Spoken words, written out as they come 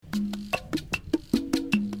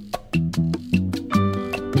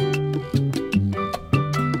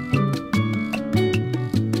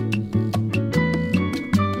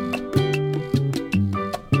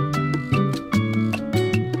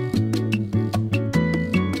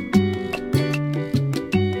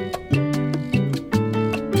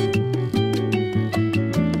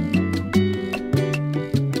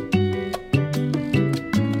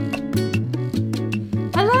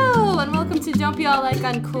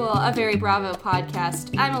Uncool, a Very Bravo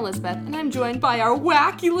podcast. I'm Elizabeth, and I'm joined by our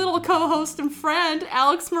wacky little co-host and friend,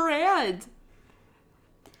 Alex Morand.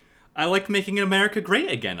 I like making America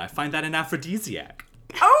great again. I find that an aphrodisiac.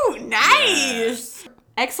 Oh, nice!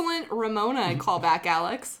 Excellent Ramona callback,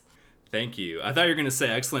 Alex. Thank you. I thought you were going to say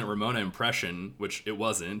excellent Ramona impression, which it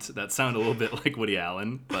wasn't. That sounded a little bit like Woody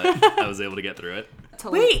Allen, but I was able to get through it.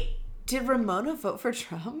 Wait, did Ramona vote for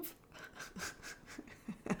Trump?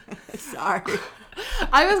 Sorry.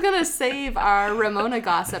 I was going to save our Ramona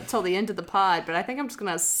gossip till the end of the pod, but I think I'm just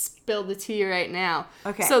going to spill the tea right now.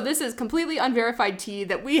 Okay. So this is completely unverified tea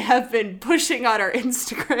that we have been pushing on our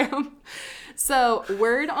Instagram. So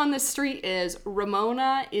word on the street is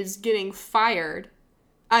Ramona is getting fired.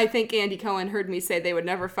 I think Andy Cohen heard me say they would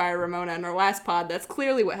never fire Ramona in our last pod. That's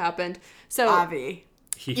clearly what happened. So Avi.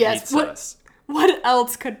 He hates us. What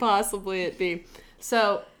else could possibly it be?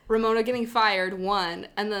 So Ramona getting fired, one.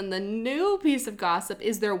 And then the new piece of gossip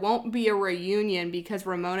is there won't be a reunion because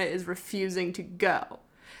Ramona is refusing to go.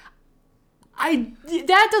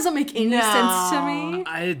 That doesn't make any sense to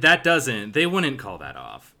me. That doesn't. They wouldn't call that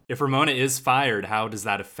off. If Ramona is fired, how does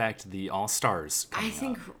that affect the All-Stars? I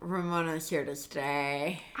think Ramona's here to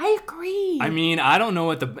stay. I agree. I mean, I don't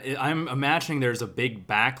know I'm imagining there's a big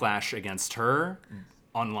backlash against her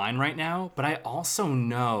online right now, but I also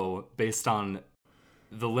know, based on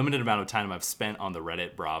the limited amount of time I've spent on the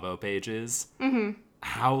Reddit Bravo pages,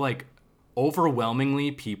 how,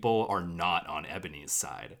 overwhelmingly people are not on Ebony's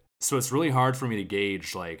side. So it's really hard for me to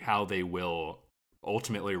gauge, how they will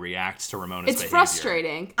ultimately react to Ramona's behavior.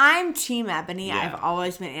 Frustrating. I'm Team Ebony. Yeah. I've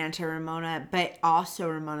always been anti-Ramona, but also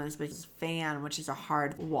Ramona's biggest fan, which is a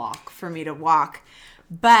hard walk for me to walk.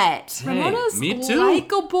 But Ramona's me too.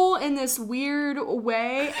 likable in this weird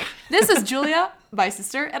way. This is Julia, my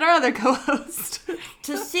sister, and our other co-host.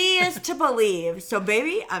 to see is to believe. So,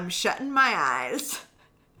 baby, I'm shutting my eyes.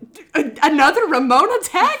 Another Ramona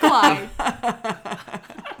tagline.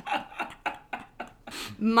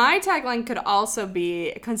 My tagline could also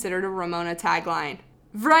be considered a Ramona tagline.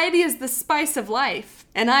 Variety is the spice of life,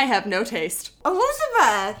 and I have no taste.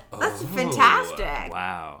 Elizabeth, that's fantastic.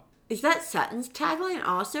 Wow. Is that Sutton's tagline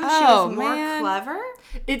also? She Oh, was more man. clever?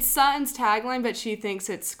 It's Sutton's tagline, but she thinks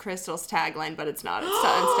it's Crystal's tagline, but it's not. It's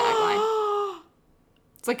Sutton's tagline.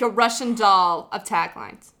 It's like a Russian doll of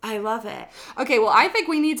taglines. I love it. Okay, well, I think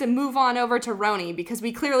we need to move on over to Roni because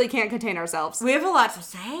we clearly can't contain ourselves. We have a lot to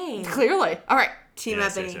say. Clearly. All right. Team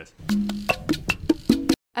Yes, Ebony. yes,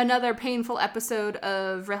 yes. Another painful episode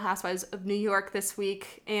of Real Housewives of New York this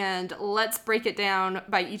week, and let's break it down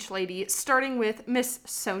by each lady, starting with Miss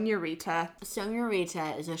Sonia Rita. Sonia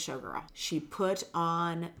Rita is a showgirl. She put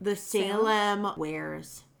on the Salem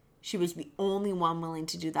wares. She was the only one willing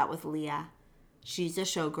to do that with Leah. She's a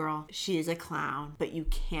showgirl. She is a clown, but you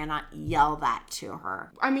cannot yell that to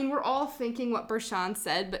her. I mean, we're all thinking what Bershawn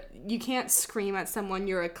said, but you can't scream at someone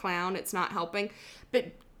you're a clown. It's not helping.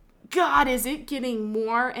 But God, is it getting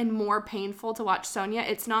more and more painful to watch Sonia?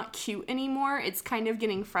 It's not cute anymore. It's kind of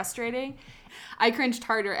getting frustrating. I cringed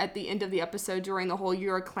harder at the end of the episode during the whole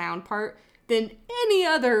you're a clown part than any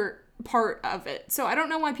other part of it. So I don't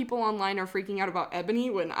know why people online are freaking out about Ebony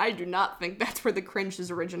when I do not think that's where the cringe is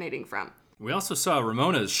originating from. We also saw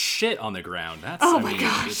Ramona's shit on the ground. That's,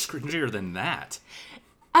 it's cringier than that.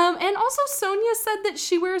 And also Sonia said that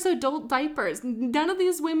she wears adult diapers. None of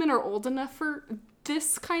these women are old enough for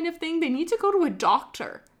this kind of thing. They need to go to a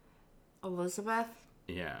doctor. Elizabeth,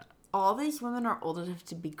 Yeah. all these women are old enough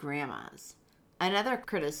to be grandmas. Another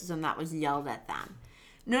criticism that was yelled at them.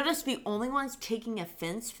 Notice the only ones taking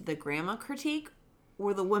offense for the grandma critique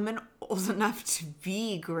were the women old enough to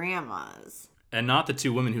be grandmas. And not the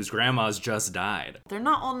two women whose grandmas just died. They're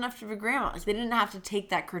not old enough to be grandmas. They didn't have to take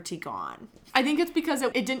that critique on. I think it's because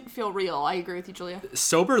it didn't feel real. I agree with you, Julia.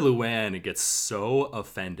 Sober Luann gets so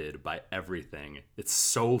offended by everything. It's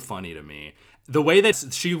so funny to me. The way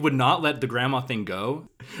that she would not let the grandma thing go.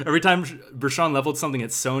 Every time Bershawn leveled something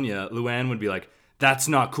at Sonia, Luann would be like, that's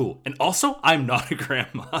not cool. And also, I'm not a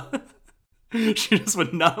grandma. She just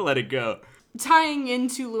would not let it go. Tying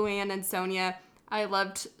into Luann and Sonia, I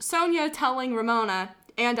loved Sonia telling Ramona,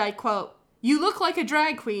 and I quote, "You look like a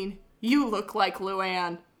drag queen. You look like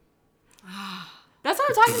Luann." That's what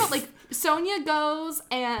I'm talking about. Like, Sonia goes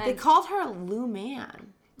and... They called her Lou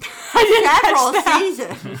Man. I didn't catch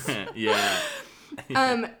Several seasons.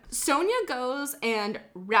 Yeah. Sonia goes and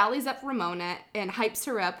rallies up Ramona and hypes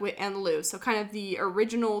her up with and Lou. So kind of the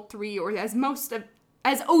original three, or as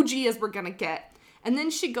OG as we're gonna get. And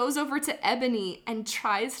then she goes over to Ebony and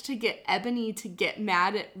tries to get Ebony to get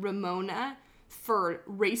mad at Ramona for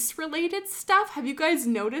race-related stuff. Have you guys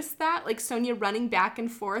noticed that? Like Sonia running back and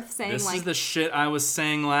forth saying This like... is the shit I was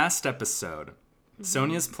saying last episode.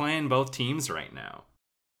 Sonia's playing both teams right now.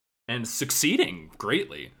 And succeeding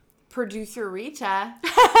greatly. Producer Rita.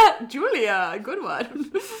 Julia, good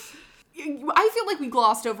one. I feel like we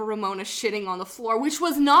glossed over Ramona shitting on the floor, which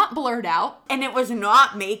was not blurred out. And it was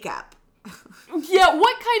not makeup. Yeah,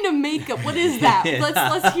 what kind of makeup? What is that?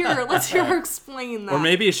 Let's hear her explain that. Or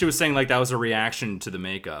maybe she was saying like that was a reaction to the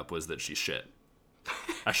makeup, was that she shit.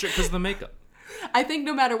 I shit because of the makeup. I think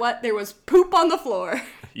no matter what, there was poop on the floor.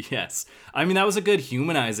 Yes. I mean, that was a good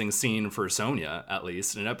humanizing scene for Sonia, at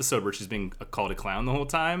least. In an episode where she's being called a clown the whole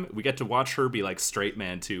time, we get to watch her be like straight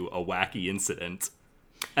man to a wacky incident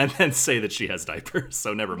and then say that she has diapers,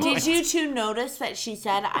 so never mind. Did you two notice that she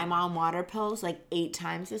said, I'm on water pills like 8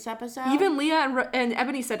 times this episode? Even Leah and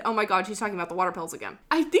Ebony said, oh my god, she's talking about the water pills again.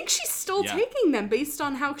 I think she's still taking them based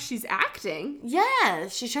on how she's acting.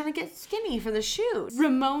 Yes, she's trying to get skinny for the shoot.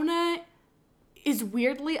 Ramona is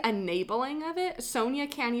weirdly enabling of it. Sonia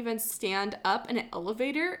can't even stand up in an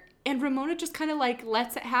elevator, and Ramona just kind of like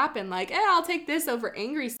lets it happen. Like, I'll take this over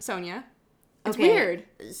angry Sonia. It's weird.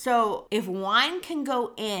 So if wine can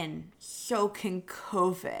go in, so can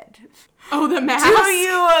COVID. Oh, the mask? Do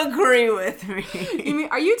you agree with me? You mean,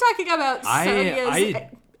 are you talking about Sonia's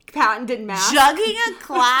patented mask? Jugging a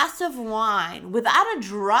glass of wine without a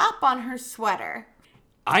drop on her sweater.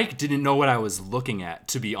 I didn't know what I was looking at,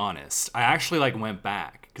 to be honest. I actually like went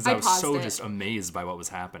back because I was so just amazed by what was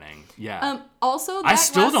happening. Yeah. Also, that I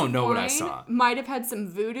still glass don't of know what I wine saw. might have had some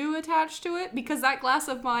voodoo attached to it, because that glass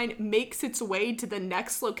of wine makes its way to the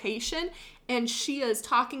next location, and she is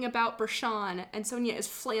talking about Bershawn, and Sonia is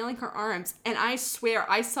flailing her arms, and I swear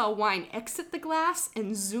I saw wine exit the glass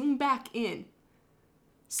and zoom back in.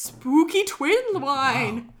 Spooky twin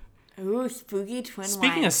wine. Wow. Ooh, spooky twin wine.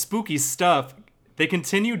 Speaking of spooky stuff, they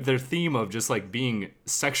continued their theme of just like being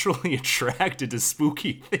sexually attracted to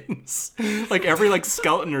spooky things. Like every like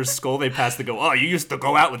skeleton or skull they pass, they go, oh, you used to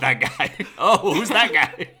go out with that guy. Oh, who's that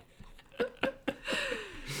guy?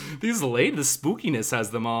 The spookiness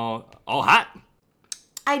has them all hot.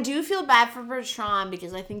 I do feel bad for Bertrand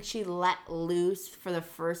because I think she let loose for the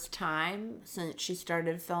first time since she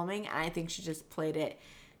started filming, and I think she just played it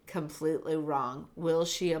completely wrong. Will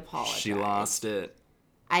she apologize? She lost it.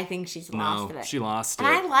 I think she's lost it. No, she lost it.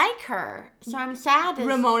 And I like her, so I'm sad.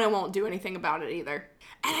 Ramona won't do anything about it either.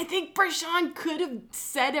 And I think Bershawn could have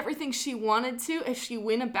said everything she wanted to if she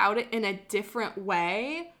went about it in a different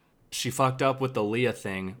way. She fucked up with the Leah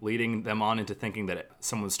thing, leading them on into thinking that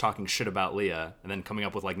someone was talking shit about Leah, and then coming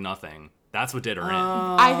up with like nothing. That's what did her in.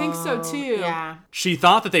 I think so too. Yeah. She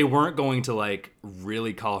thought that they weren't going to like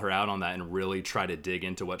really call her out on that and really try to dig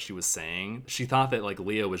into what she was saying. She thought that like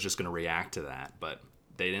Leah was just going to react to that, but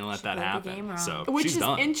they didn't let that happen. So Which she's is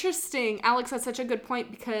done. interesting. Alex had such a good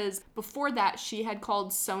point, because before that she had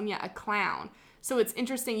called Sonia a clown. So it's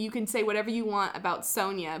interesting. You can say whatever you want about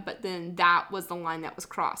Sonia, but then that was the line that was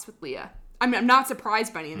crossed with Leah. I mean, I'm not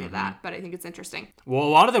surprised by any of that, but I think it's interesting. Well, a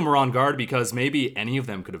lot of them were on guard because maybe any of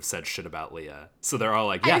them could have said shit about Leah. So they're all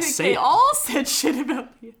like, yeah, I think say they it. all said shit about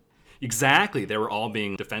Leah. Exactly. They were all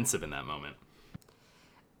being defensive in that moment.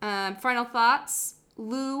 Final thoughts.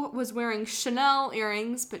 Lou was wearing Chanel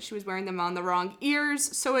earrings, but she was wearing them on the wrong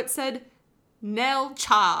ears, so it said Nel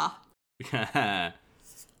Cha.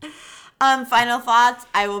 Final thoughts.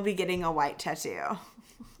 I will be getting a white tattoo.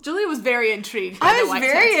 Julia was very intrigued by I the was white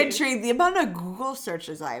very tattoo. intrigued. The amount of Google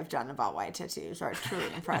searches I have done about white tattoos are truly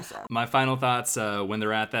impressive. My final thoughts, when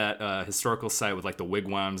they're at that historical site with like the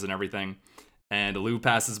wigwams and everything, and Lou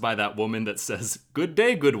passes by that woman that says, "Good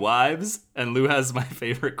day, good wives." And Lou has my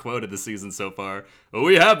favorite quote of the season so far. "Oh,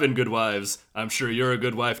 we have been good wives. I'm sure you're a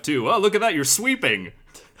good wife too. Oh, look at that, you're sweeping."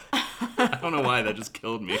 I don't know why, that just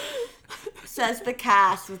killed me. Says the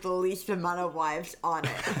cast with the least amount of wives on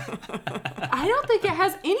it. I don't think it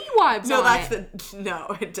has any wives No, on that's it.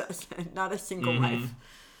 no, it doesn't. Not a single wife.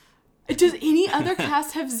 Does any other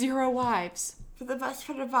cast have 0 wives? But the best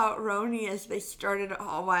part about Roni is they started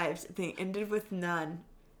all wives. They ended with none.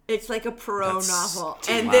 It's like a Perot novel.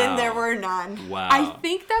 And then there were none. Wow. I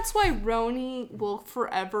think that's why Roni will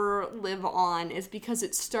forever live on, is because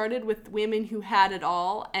it started with women who had it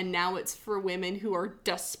all, and now it's for women who are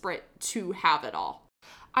desperate to have it all.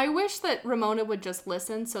 I wish that Ramona would just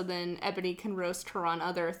listen, so then Ebony can roast her on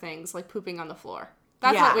other things, like pooping on the floor.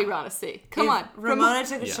 That's what we want to see. Come on. Ramona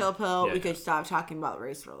took a Yeah. chill pill, Yeah, we yeah. could stop talking about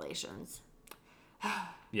race relations.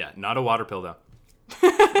 Yeah, not a water pill though.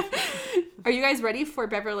 Are you guys ready for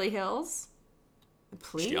Beverly Hills?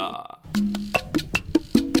 Please. Yeah.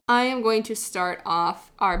 I am going to start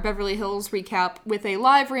off our Beverly Hills recap with a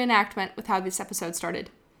live reenactment with how this episode started.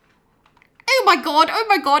 Oh my god,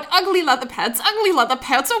 ugly leather pants,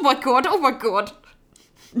 oh my god.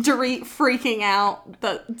 Dorit freaking out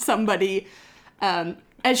that somebody,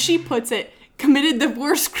 as she puts it, committed the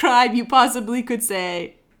worst crime you possibly could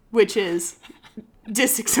say, which is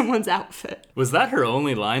dissing someone's outfit. Was that her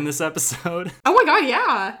only line this episode? Oh my god,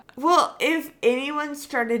 yeah. Well, if anyone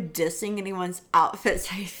started dissing anyone's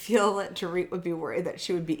outfits, I feel that Dorit would be worried that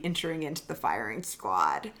she would be entering into the firing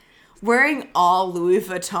squad. Wearing all Louis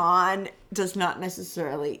Vuitton does not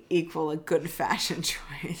necessarily equal a good fashion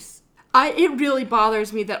choice. It really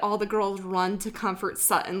bothers me that all the girls run to comfort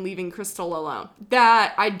Sutton, leaving Crystal alone.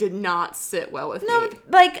 That I did not sit well with me.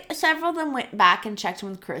 Like, several of them went back and checked in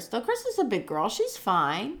with Crystal. Crystal's a big girl. She's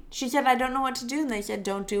fine. She said, I don't know what to do. And they said,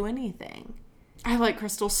 don't do anything. I like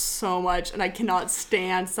Crystal so much, and I cannot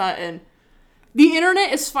stand Sutton. The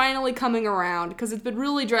internet is finally coming around, because it's been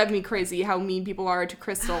really driving me crazy how mean people are to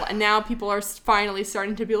Crystal. And now people are finally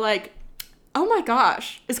starting to be like, oh my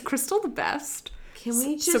gosh, is Crystal the best? Can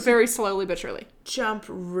we just so very slowly but surely jump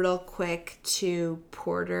real quick to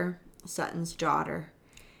Porter, Sutton's daughter?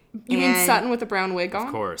 You mean Sutton with the brown wig on?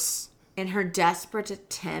 Of course. In her desperate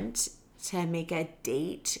attempt to make a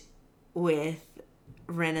date with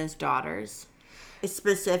Rinna's daughters,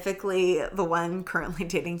 specifically the one currently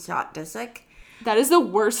dating Scott Disick. That is the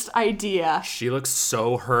worst idea. She looks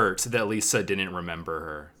so hurt that Lisa didn't remember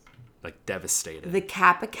her. Like, devastated. The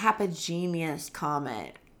Kappa Kappa Genius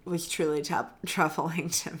comment was truly troubling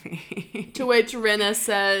to me. To which Rinna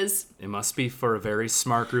says... It must be for a very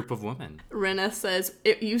smart group of women. Rinna says,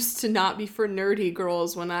 it used to not be for nerdy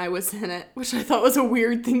girls when I was in it, which I thought was a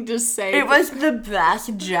weird thing to say. It was the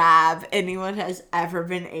best jab anyone has ever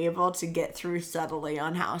been able to get through subtly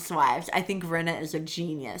on Housewives. I think Rinna is a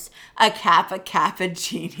genius. A Kappa Kappa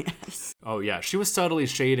genius. Oh, yeah. She was subtly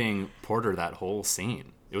shading Porter that whole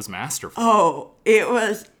scene. It was masterful. Oh, it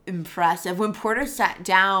was impressive. When Porter sat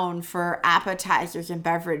down for appetizers and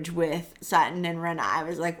beverage with Sutton and Rinna, I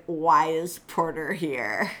was like, why is Porter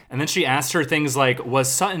here? And then she asked her things like, was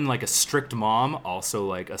Sutton like a strict mom? Also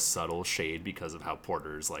like a subtle shade because of how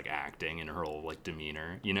Porter's like acting and her whole like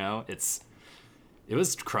demeanor, you know? It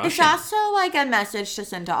was crushing. It's also like a message to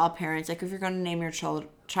send to all parents. Like if you're going to name your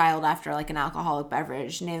child after like an alcoholic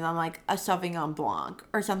beverage, name them like a Sauvignon Blanc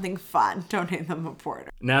or something fun. Don't name them a porter.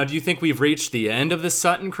 Now, do you think we've reached the end of the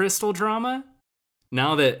Sutton Crystal drama?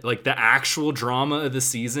 Now that like the actual drama of the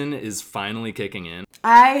season is finally kicking in?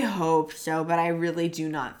 I hope so, but I really do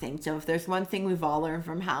not think so. If there's one thing we've all learned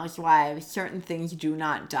from Housewives, certain things do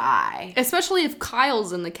not die. Especially if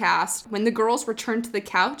Kyle's in the cast. When the girls return to the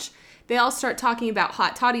couch, they all start talking about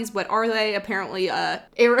hot toddies. What are they? Apparently,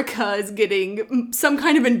 Erica is getting some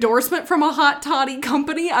kind of endorsement from a hot toddy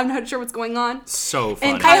company. I'm not sure what's going on. So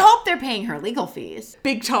funny. And I hope they're paying her legal fees.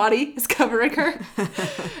 Big Toddy is covering her.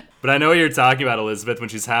 But I know what you're talking about, Elizabeth, when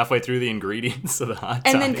she's halfway through the ingredients of the hot toddy.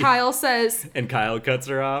 And then Kyle says... And Kyle cuts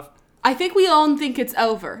her off. I think we all think it's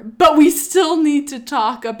over, but we still need to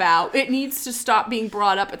talk about it. Needs to stop being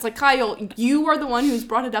brought up. It's like, Kyle, you are the one who's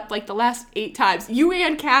brought it up like the last 8 times. You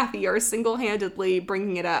and Kathy are single-handedly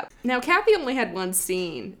bringing it up. Now, Kathy only had one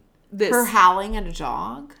scene. Her howling at a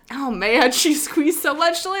dog? Oh, man, she squeezed so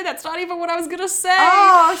much today. That's not even what I was going to say.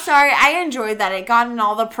 Oh, sorry. I enjoyed that. It got in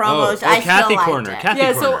all the promos. I Kathy still Corner. liked it. Kathy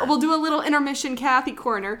Yeah, Corner. so we'll do a little intermission Kathy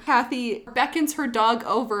Corner. Kathy beckons her dog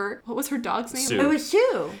over. What was her dog's name? Sue. It was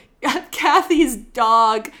Sue. Kathy's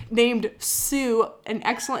dog named Sue, an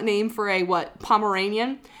excellent name for a,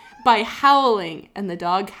 Pomeranian, by howling, and the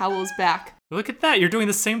dog howls back. Look at that. You're doing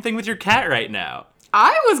the same thing with your cat right now.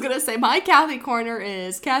 I was going to say my Kathy Corner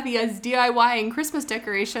is Kathy as DIYing Christmas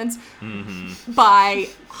decorations by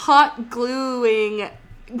hot gluing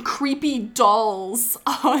creepy dolls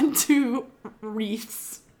onto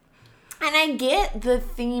wreaths. And I get the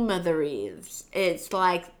theme of the wreaths. It's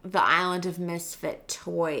like the Island of Misfit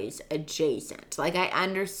Toys adjacent. Like, I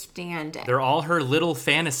understand it. They're all her little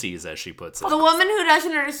fantasies, as she puts it. The woman who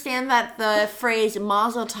doesn't understand that the phrase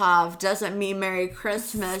Mazel Tov doesn't mean Merry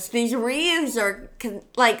Christmas. These wreaths are,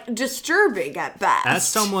 like, disturbing at best. As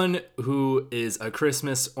someone who is a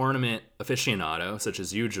Christmas ornament aficionado, such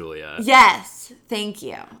as you, Julia. Yes, thank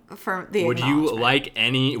you for the Would you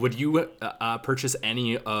acknowledgement. would you purchase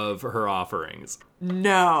any of her offerings?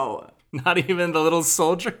 No. Not even the little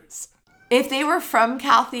soldiers? If they were from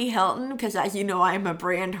Kathy Hilton, because as you know, I'm a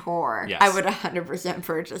brand whore, Yes. I would 100%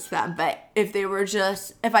 purchase them. But if they were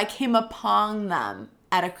if I came upon them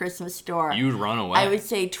at a Christmas store, You'd run away. I would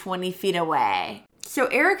say 20 feet away. So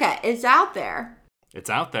Erica is out there. It's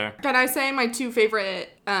out there. Can I say my two favorite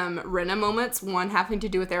Rinna moments? One having to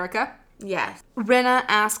do with Erica. Yes. Rinna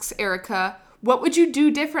asks Erica, what would you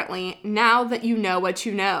do differently now that you know what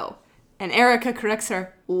you know? And Erica corrects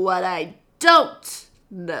her, what I don't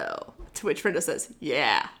know. To which Rinna says,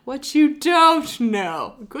 yeah, what you don't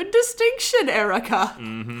know. Good distinction, Erica.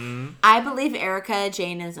 I believe Erica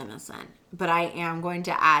Jane is innocent, but I am going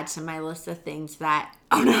to add to my list of things that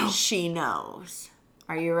she knows.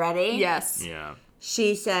 Are you ready? Yes. Yeah.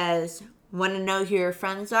 She says, want to know who your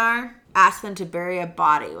friends are? Ask them to bury a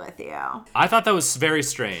body with you. I thought that was very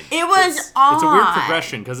strange. It was It's a weird odd.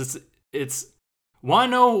 progression because it's want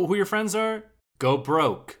to know who your friends are? Go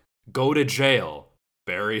broke. Go to jail.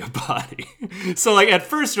 Bury a body. So like at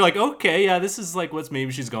first you're like, okay, yeah, this is like what's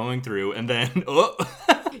maybe she's going through, and then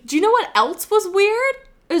Do you know what else was weird?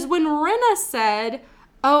 Is when Rinna said,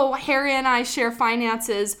 oh, Harry and I share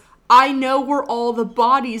finances. I know where all the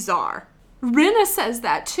bodies are. Rinna says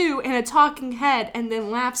that too in a talking head and then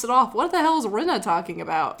laughs it off. What the hell is Rinna talking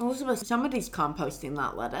about? Elizabeth, somebody's composting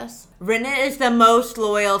that lettuce. Rinna is the most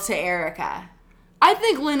loyal to Erica. I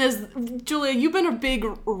think Julia, you've been a big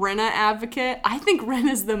Rinna advocate. I think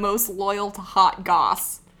Rinna's the most loyal to hot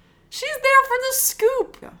goss. She's there for the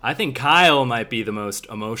scoop. I think Kyle might be the most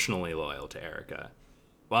emotionally loyal to Erica.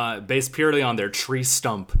 Based purely on their tree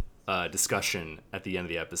stump discussion at the end of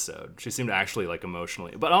the episode. She seemed to actually like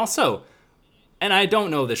emotionally. But also, and I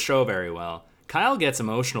don't know this show very well, Kyle gets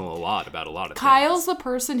emotional a lot about a lot of Kyle's things. the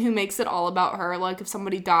person who makes it all about her. Like if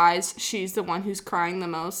somebody dies, she's the one who's crying the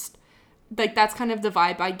most. Like that's kind of the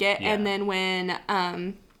vibe I get. Yeah. And then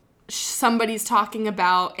when somebody's talking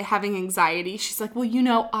about having anxiety, she's like, well, you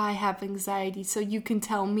know, I have anxiety, so you can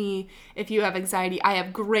tell me if you have anxiety. I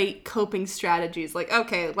have great coping strategies. Like,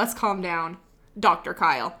 okay, let's calm down, Dr.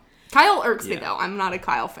 Kyle. Kyle irks me, though. I'm not a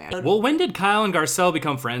Kyle fan. Well, when did Kyle and Garcelle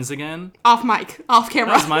become friends again? Off mic, off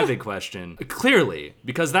camera. That was my big question. Clearly,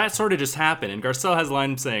 because that sort of just happened, and Garcelle has a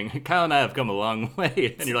line saying, Kyle and I have come a long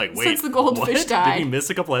way. And you're like, wait, Since the goldfish what? died. Did we miss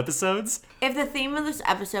a couple episodes? If the theme of this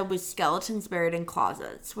episode was skeletons buried in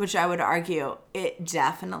closets, which I would argue it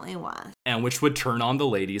definitely was. And which would turn on the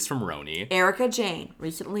ladies from Roni. Erica Jane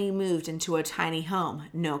recently moved into a tiny home,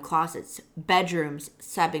 no closets, bedrooms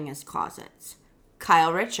subbing as closets.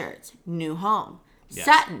 Kyle Richards, new home. Yes.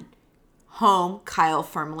 Sutton, home Kyle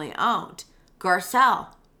firmly owned. Garcelle,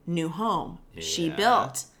 new home she Yeah.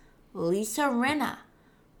 built. Lisa Rinna,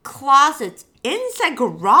 closets inside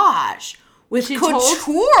garage with She told-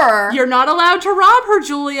 couture. You're not allowed to rob her,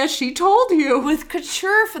 Julia. She told you. With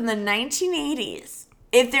couture from the 1980s.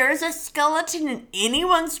 If there is a skeleton in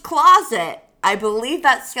anyone's closet, I believe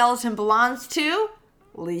that skeleton belongs to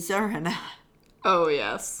Lisa Rinna. Oh,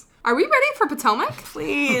 yes. Are we ready for Potomac?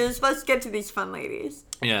 Please, let's get to these fun ladies.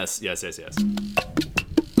 Yes.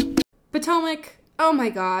 Potomac, oh my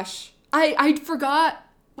gosh. I forgot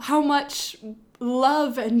how much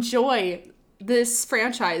love and joy this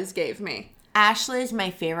franchise gave me. Ashley is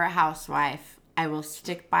my favorite housewife. I will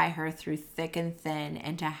stick by her through thick and thin,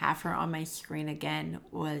 and to have her on my screen again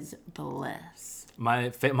was bliss.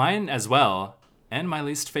 Mine as well, and my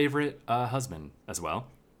least favorite husband as well.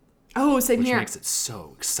 Oh, same Which here. makes it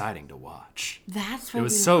so exciting to watch. That's what It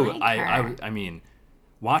was we so like her. I mean,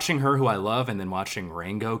 watching her who I love and then watching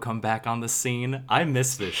Rango come back on the scene, I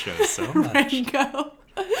miss this show so much. Rango.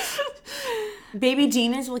 Baby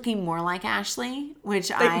Dean is looking more like Ashley, which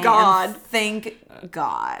thank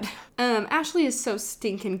God. Ashley is so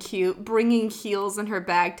stinking cute, bringing heels in her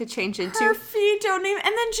bag to change into. Her feet don't even,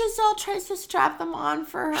 and then Giselle tries to strap them on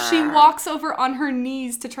for her. She walks over on her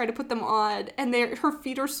knees to try to put them on, and her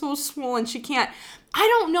feet are so swollen she can't. I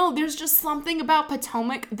don't know. There's just something about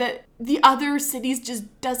Potomac that the other cities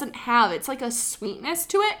just doesn't have. It's like a sweetness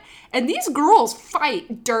to it. And these girls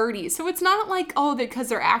fight dirty. So it's not like, oh, because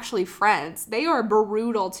they're actually friends. They are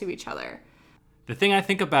brutal to each other. The thing I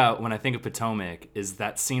think about when I think of Potomac is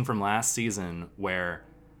that scene from last season where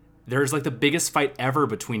there's like the biggest fight ever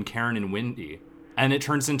between Karen and Wendy, and it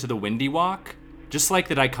turns into the Wendy Walk. Just like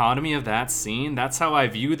the dichotomy of that scene, that's how I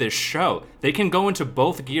view this show. They can go into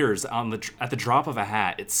both gears at the drop of a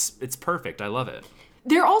hat. It's perfect. I love it.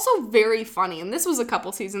 They're also very funny, and this was a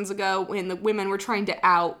couple seasons ago when the women were trying to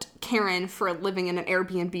out Karen for living in an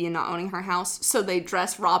Airbnb and not owning her house, so they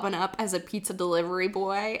dressed Robin up as a pizza delivery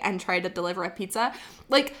boy and tried to deliver a pizza.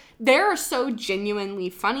 Like, they're so genuinely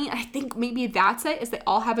funny. I think maybe that's it, is they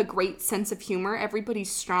all have a great sense of humor.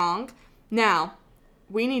 Everybody's strong. Now,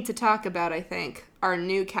 we need to talk about, I think, our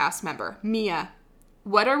new cast member, Mia.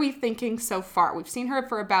 What are we thinking so far? We've seen her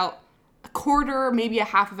for about a quarter, maybe a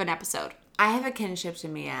half of an episode. I have a kinship to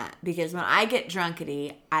Mia because when I get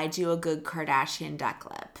drunkety, I do a good Kardashian duck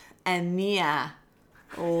lip. And Mia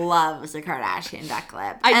loves a Kardashian duck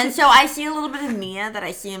lip. I So I see a little bit of Mia that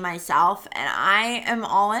I see in myself, and I am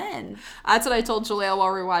all in. That's what I told Julia while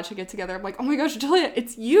we were watching it together. I'm like, oh my gosh, Julia,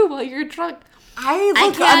 it's you while you're drunk. I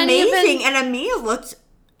look can't amazing, and Mia looks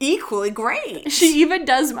equally great. She even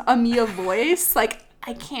does a Mia voice. Like,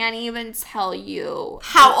 I can't even tell you.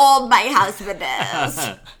 How old my husband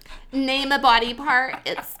is. Name a body part,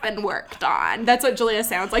 it's been worked on. That's what Julia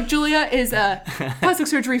sounds like. Julia is plastic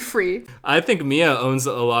surgery free. I think Mia owns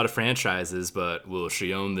a lot of franchises, but will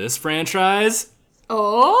she own this franchise?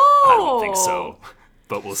 Oh. I don't think so.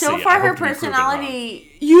 But we'll see. So I far, hope her to be proven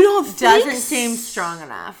personality You don't think doesn't seem strong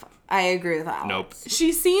enough. I agree with that. wrong. Nope.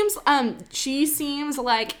 She seems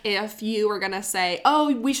like if you were gonna say,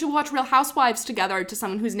 oh, we should watch Real Housewives together to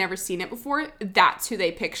someone who's never seen it before, that's who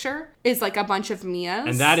they picture, is like a bunch of Mias.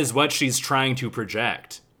 And that is what she's trying to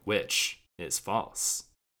project, which is false.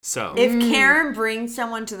 So, If Karen brings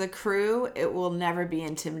someone to the crew, it will never be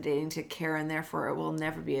intimidating to Karen. Therefore, it will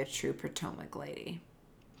never be a true Potomac lady.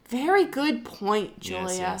 Very good point,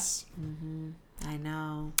 Julia. yes. I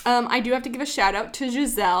know. I do have to give a shout out to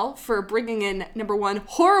Giselle for bringing in, number one,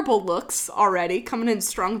 horrible looks already, coming in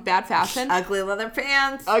strong, bad fashion. Ugly leather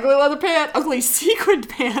pants. Ugly leather pants, ugly sequined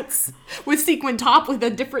pants with sequin top with a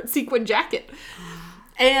different sequin jacket.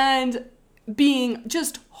 And being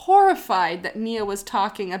just horrified that Mia was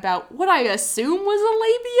talking about what I assume was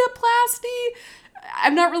a labiaplasty.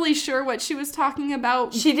 I'm not really sure what she was talking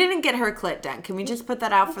about. She didn't get her clit done. Can we just put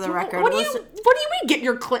that out for the record? What do you mean get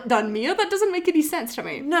your clit done, Mia? That doesn't make any sense to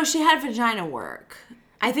me. No, she had vagina work.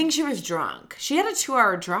 I think she was drunk. She had a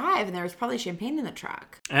 2-hour drive, and there was probably champagne in the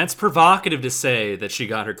truck. And it's provocative to say that she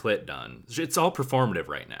got her clit done. It's all performative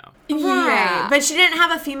right now. Yeah. But she didn't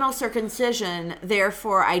have a female circumcision,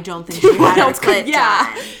 therefore I don't think she had What her else clit could,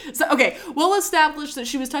 yeah. done. So, okay, we'll establish that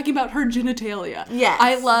she was talking about her genitalia. Yes.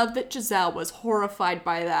 I love that Giselle was horrified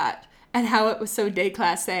by that and how it was so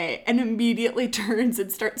déclassé and immediately turns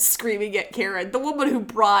and starts screaming at Karen, the woman who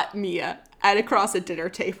brought Mia across a dinner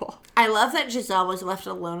table. I love that Giselle was left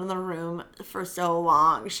alone in the room for so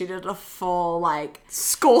long. She did a full,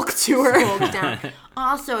 Skulk tour. skulk down.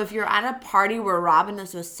 Also, if you're at a party where Robin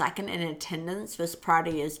is the second in attendance, this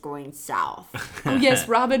party is going south. Oh, yes,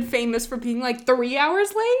 Robin famous for being 3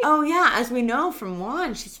 hours late. Oh, yeah, as we know from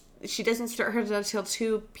Juan, she doesn't start her until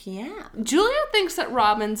 2 p.m. Julia thinks that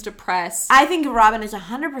Robin's depressed. I think Robin is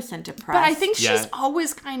 100% depressed. But I think Yeah. she's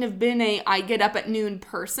always kind of been I get up at noon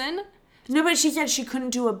person. No, but she said she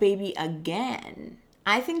couldn't do a baby again.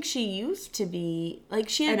 I think she used to be,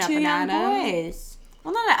 she had An 2 up and young at 'em? boys.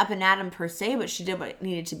 Well, not up and at 'em per se, but she did what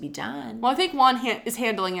needed to be done. Well, I think Juan is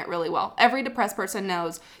handling it really well. Every depressed person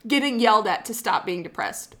knows getting yelled at to stop being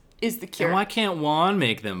depressed is the cure. And why can't Juan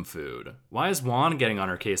make them food? Why is Juan getting on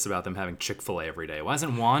her case about them having Chick-fil-A every day? Why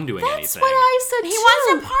isn't Juan doing That's anything? what I said He too.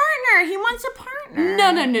 wants a partner. He wants a partner.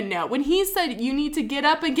 No. When he said you need to get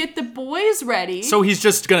up and get the boys ready, So he's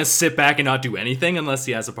just gonna sit back and not do anything unless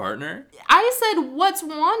he has a partner? I said, what's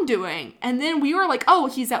Juan doing? And then we were like, oh,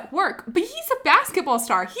 he's at work. But he's a basketball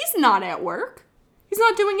star. He's not at work. He's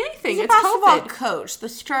not doing anything. He's a It's basketball COVID. coach. The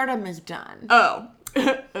stardom is done. Oh.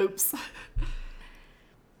 Oops.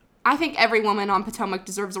 I think every woman on Potomac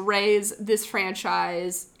deserves a raise. This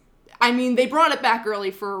franchise, I mean, they brought it back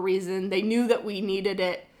early for a reason. They knew that we needed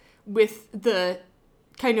it with the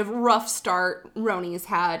kind of rough start Roni's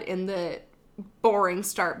had and the boring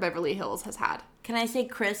start Beverly Hills has had. Can I say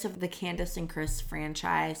Chris of the Candace and Chris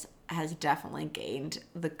franchise has definitely gained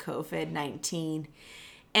the COVID-19.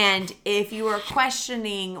 And if you are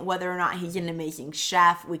questioning whether or not he's an amazing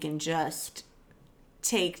chef, we can just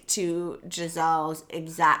take to Giselle's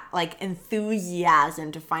exact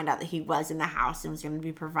enthusiasm to find out that he was in the house and was going to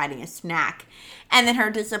be providing a snack, and then her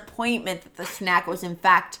disappointment that the snack was in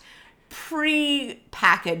fact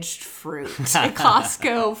pre-packaged fruit. A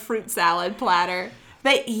Costco fruit salad platter.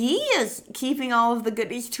 But he is keeping all of the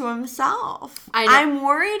goodies to himself. I know. I'm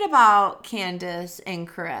worried about Candace and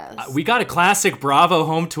Chris. We got a classic Bravo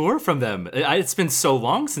home tour from them. It's been so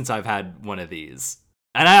long since I've had one of these.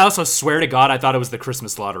 And I also swear to God, I thought it was the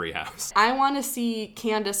Christmas lottery house. I want to see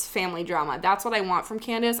Candace family drama. That's what I want from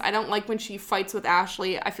Candace. I don't like when she fights with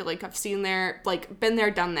Ashley. I feel like I've been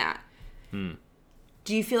there, done that.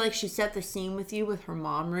 Do you feel like she set the scene with you with her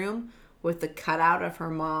mom room, with the cutout of her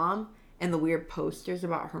mom and the weird posters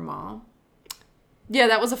about her mom? Yeah,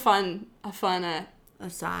 that was a fun.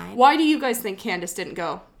 Aside. Why do you guys think Candace didn't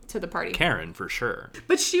go to the party? Karen, for sure.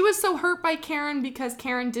 But she was so hurt by Karen because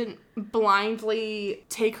Karen didn't blindly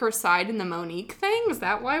take her side in the Monique thing. Is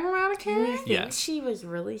that why we're mad at Do you Karen? think Yes. she was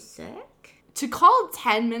really sick? To call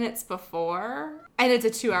 10 minutes before, and it's a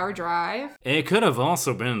 2-hour drive. It could have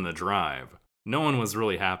also been the drive. No one was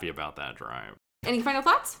really happy about that drive. Any final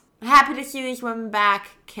thoughts? Happy to see these women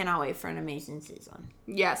back. Cannot wait for an amazing season.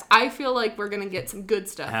 Yes, I feel like we're going to get some good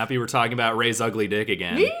stuff. Happy we're talking about Ray's ugly dick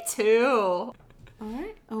again. Me too. All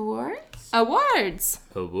right, awards? Awards.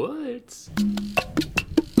 Awards.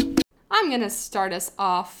 I'm going to start us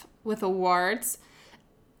off with awards.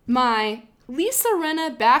 My Lisa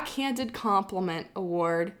Rinna Backhanded Compliment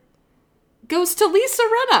Award goes to Lisa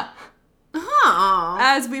Rinna. Oh.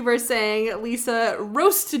 As we were saying, Lisa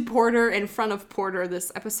roasted Porter in front of Porter this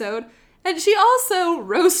episode, and she also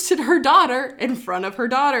roasted her daughter in front of her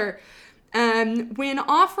daughter. When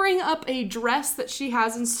offering up a dress that she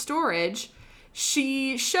has in storage,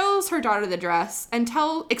 she shows her daughter the dress and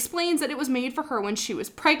explains that it was made for her when she was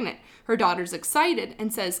pregnant. Her daughter's excited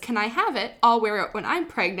and says, "Can I have it? I'll wear it when I'm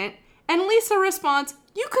pregnant." And Lisa responds,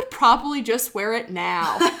 "You could probably just wear it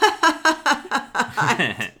now."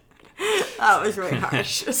 That was really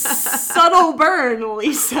harsh. Subtle burn,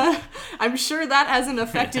 Lisa. I'm sure that hasn't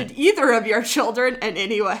affected either of your children in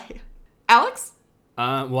any way. Alex?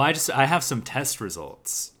 Well, I have some test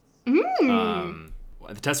results. The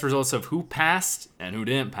test results of who passed and who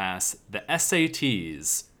didn't pass the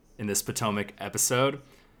SATs in this Potomac episode.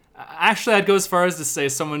 Actually, I'd go as far as to say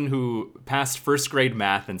someone who passed first grade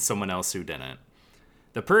math and someone else who didn't.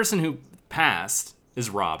 The person who passed is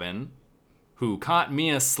Robin, who caught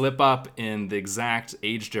Mia slip up in the exact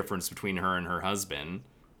age difference between her and her husband.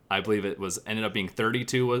 I believe it ended up being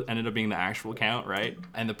 32, ended up being the actual count, right?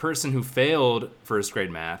 And the person who failed first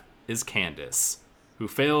grade math is Candace, who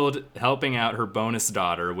failed helping out her bonus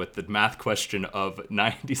daughter with the math question of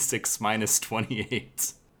 96 minus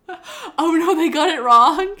 28. Oh no, they got it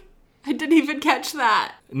wrong? I didn't even catch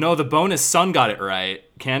that. No, the bonus son got it right.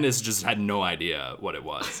 Candace just had no idea what it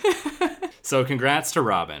was. So congrats to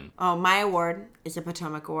Robin. Oh, my award is a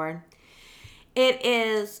Potomac Award. It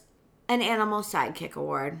is an Animal Sidekick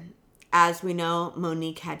Award. As we know,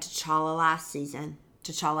 Monique had T'Challa last season.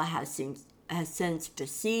 T'Challa has since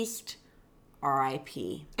deceased.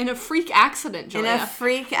 R.I.P. In a freak accident, Julia. In a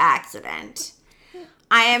freak accident.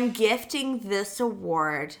 I am gifting this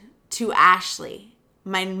award to Ashley,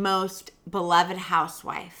 my most beloved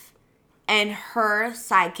housewife, and her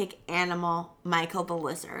sidekick animal, Michael the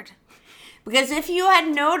Lizard. Because if you had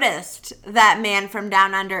noticed that man from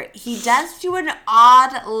Down Under, he does do an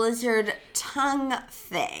odd lizard tongue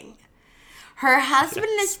thing. Her husband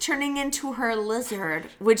is turning into her lizard,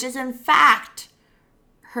 which is in fact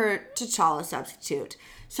her T'Challa substitute.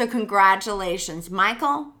 So congratulations,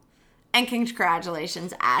 Michael, and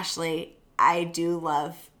congratulations, Ashley. I do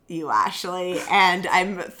love you, Ashley, and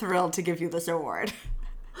I'm thrilled to give you this award.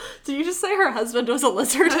 Did you just say her husband was a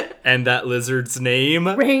lizard? And that lizard's name?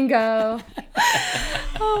 Ringo.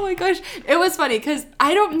 Oh my gosh. It was funny because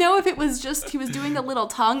I don't know if it was just he was doing a little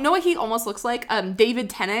tongue. Know what he almost looks like? David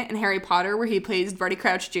Tennant in Harry Potter where he plays Barty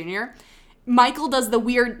Crouch Jr. Michael does the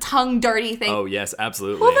weird tongue dirty thing. Oh, yes,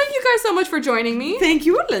 absolutely. Well, thank you guys so much for joining me. Thank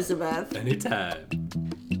you, Elizabeth. Anytime.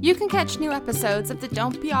 You can catch new episodes of the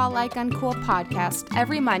Don't Be All Like Uncool podcast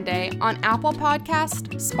every Monday on Apple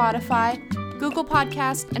Podcast, Spotify, Google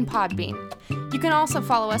Podcast, and Podbean. You can also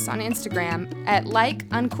follow us on Instagram at Like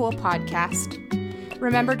Uncool Podcast.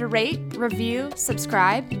 Remember to rate, review,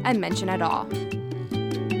 subscribe, and mention it all.